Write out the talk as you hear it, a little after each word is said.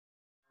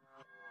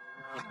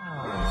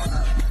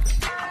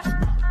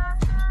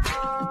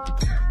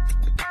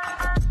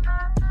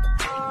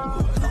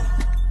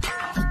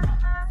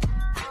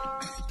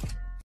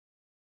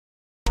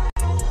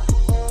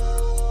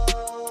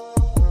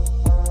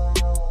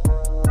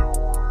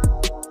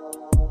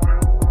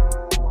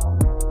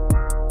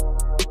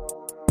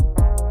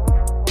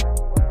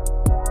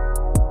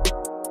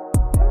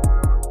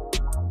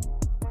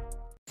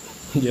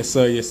Yes,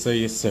 sir, yes, sir,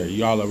 yes, sir.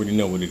 Y'all already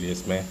know what it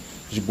is, man.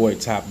 It's your boy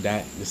Top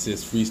Dot. This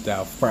is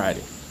Freestyle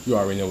Friday. You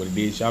already know what it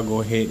is. Y'all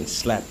go ahead and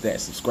slap that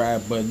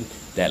subscribe button,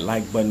 that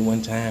like button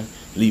one time,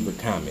 leave a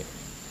comment.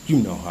 You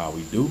know how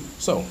we do.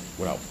 So,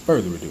 without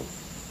further ado,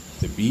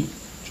 the beat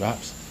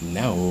drops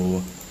now.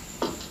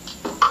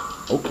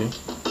 Okay.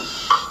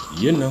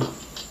 You know.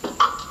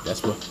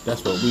 That's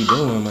what we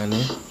doing, my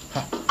nigga.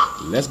 Ha.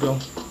 Let's go.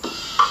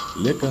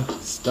 Liquor,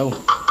 stove,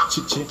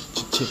 chit.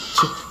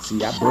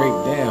 See, I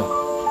break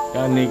down.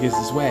 Y'all niggas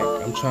is whack.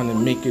 I'm trying to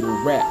make it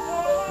a rap.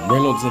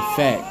 Reynolds and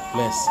Fact,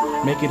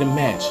 let's make it a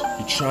match.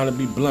 You trying to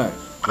be blunt,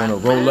 wanna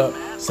roll up,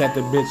 set the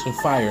bitch on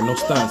fire, no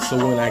stunts. So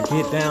when I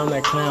get down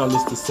that clown,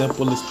 it's the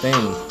simplest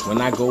thing.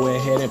 When I go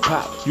ahead and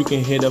pop, you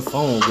can hear the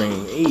phone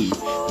ring. Ayy,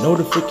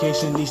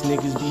 notification, these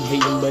niggas be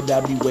hating, but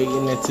I be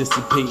waiting,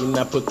 anticipating.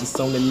 I put this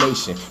on the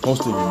nation.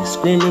 Most of you be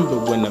screaming,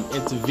 but when I'm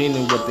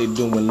intervening, what they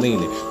doing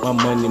leaning. My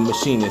money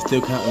machine is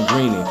still counting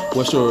greening.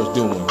 What yours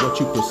doing? What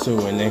you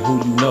pursuing? And who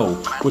you know?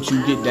 What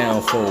you get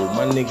down for?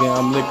 My nigga,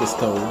 I'm liquor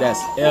store.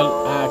 That's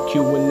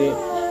L-I-Q in it.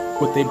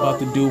 What they about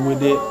to do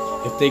with it?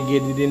 If they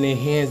get it in their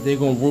hands, they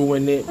gon'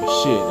 ruin it.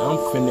 But shit, I'm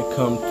finna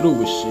come through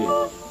with shit.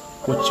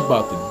 What you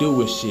about to do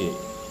with shit?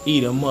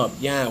 Eat 'em up,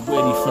 y'all ain't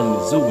ready from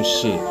the zoo and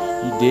shit.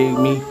 You dig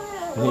me?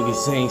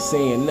 Niggas ain't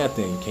saying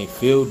nothing. Can't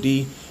feel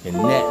D in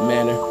that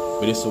manner,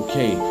 but it's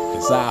okay.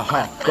 Cause I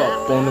hop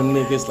up on them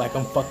niggas like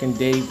I'm fucking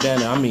Dave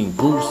Banner. I mean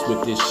Bruce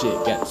with this shit.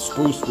 Got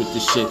spruce with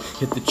this shit.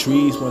 Hit the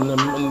trees when I'm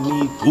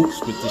underneath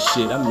boots with this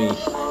shit. I mean,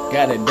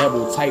 got a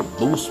double type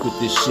boost with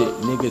this shit.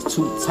 Niggas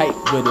too tight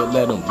with it,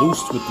 let them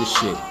loose with this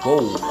shit.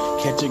 Whoa,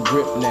 catch a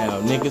grip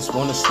now. Niggas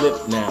wanna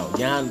slip now.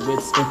 Yon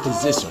Wits in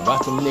position.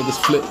 Watch them niggas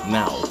flip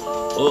now.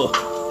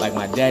 Ugh. Like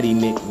my daddy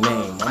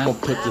nickname. I'ma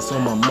put this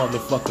on my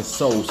motherfucking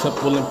soul.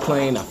 Simple and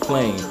plain, I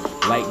flame.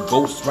 Like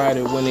Ghost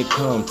Rider when it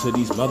come to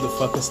these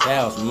motherfucking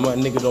styles. My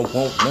nigga don't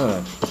want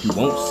none. If you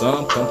want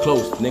some, come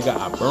close. Nigga,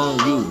 I burn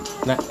you.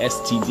 Not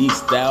STD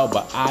style,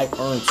 but I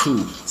earn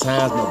two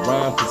times my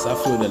rhyme. Cause I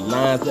feel the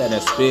lines that I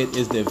spit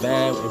is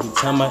divine. Every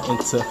time I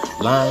enter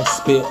line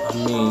spit, I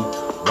mean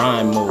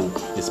rhyme mode.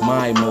 It's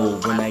my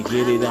mode. When I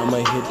get it, I'ma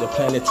hit the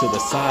planet to the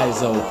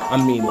size zone. I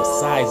mean the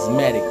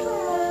seismatic,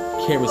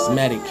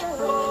 charismatic.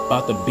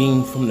 About the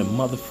beam from the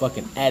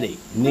motherfucking attic.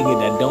 Nigga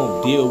that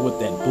don't deal with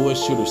that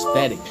bullshit or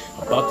static.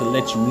 About to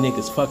let you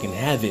niggas fucking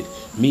have it.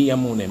 Me,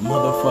 I'm on that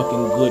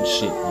motherfucking good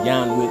shit.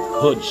 Yon with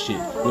hood shit.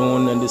 You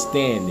don't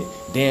understand it.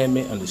 Damn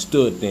it,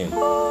 understood then.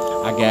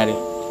 I got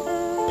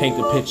it. Paint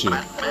the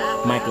picture.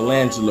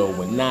 Michelangelo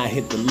when I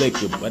hit the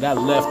liquor, but I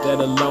left that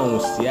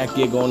alone. See, I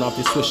get going off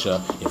the swisher.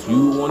 If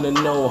you wanna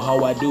know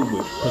how I do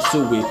it,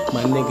 pursue it.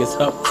 My niggas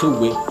up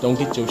to it. Don't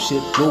get your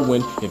shit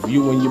ruined. If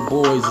you and your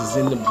boys is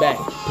in the back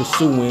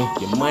pursuing,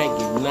 you might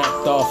get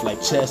knocked off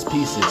like chess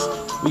pieces.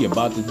 We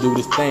about to do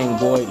this thing,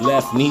 boy.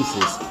 Left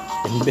nieces.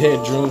 In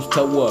bedrooms,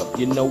 toe up,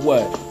 you know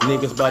what?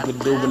 Niggas about to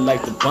do it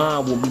like the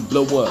bomb when we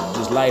blow up.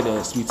 Just light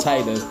us, we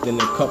tighter than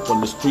a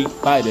couple of street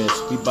fighters.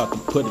 We about to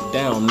put it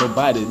down,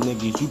 nobody,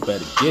 niggas, you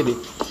better get it.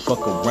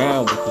 Fuck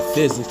around with the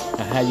physics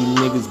and how you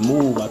niggas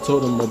move. I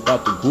told them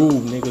about the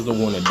groove, niggas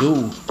don't wanna do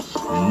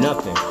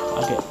nothing.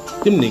 I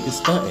got them niggas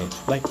stunting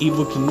like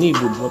Evil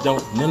Knievel, but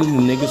none of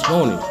them niggas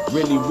want it.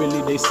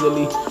 Really, they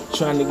silly,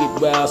 trying to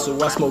get wild, so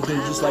I smoke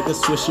them just like a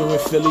Swisher in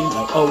Philly.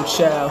 Like, oh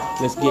child,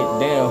 let's get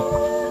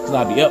down. Cause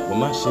I be up with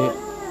my shit,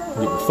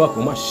 give a fuck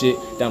with my shit,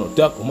 Donald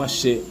Duck with my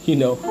shit, you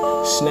know,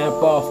 snap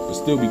off, but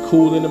still be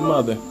cool in the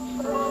mother.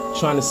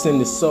 Trying to send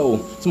his soul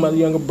to my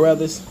younger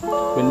brothers,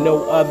 but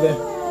no other.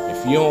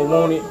 If you don't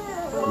want it,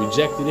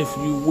 reject it if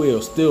you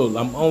will. Still,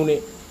 I'm on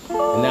it,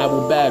 and I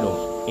will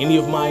battle any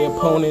of my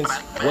opponents.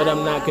 What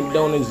I'm not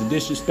condoning is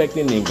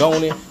disrespecting and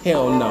going.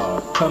 Hell nah,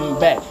 coming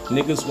back.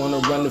 Niggas wanna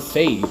run the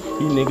fade.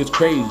 You niggas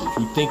crazy if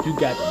you think you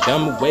got the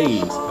dumb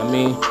ways. I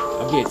mean,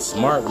 I get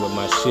smart with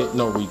my shit,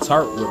 no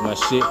retard with my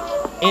shit.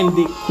 End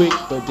it quick,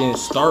 but then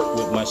start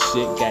with my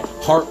shit. Got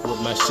heart with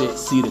my shit,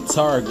 see the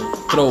target,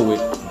 throw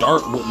it,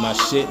 dart with my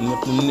shit. And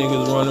if the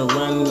niggas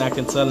run, I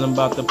can tell them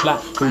about the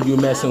plot. Who you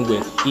messing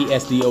with?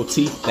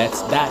 E.s.d.o.t,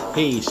 that's dot.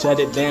 Hey, shut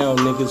it down,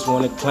 niggas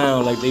wanna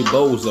clown like they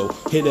bozo.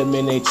 Hit them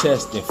in their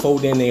chest and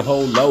fold in their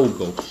whole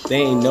logo.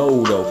 They ain't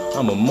know though,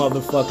 I'm a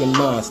motherfucking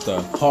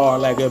monster.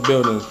 Hard like a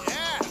building,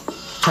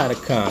 try to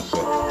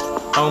conquer.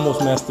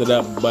 Almost messed it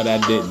up, but I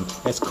didn't.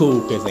 That's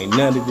cool, cause ain't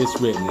none of this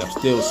written. I'm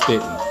still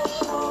spitting.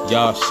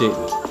 Y'all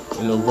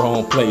shitting in the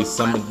wrong place.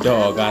 I'm a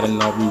dog, I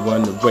done already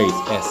run the race.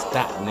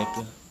 E.s.d.o.t,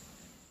 nigga.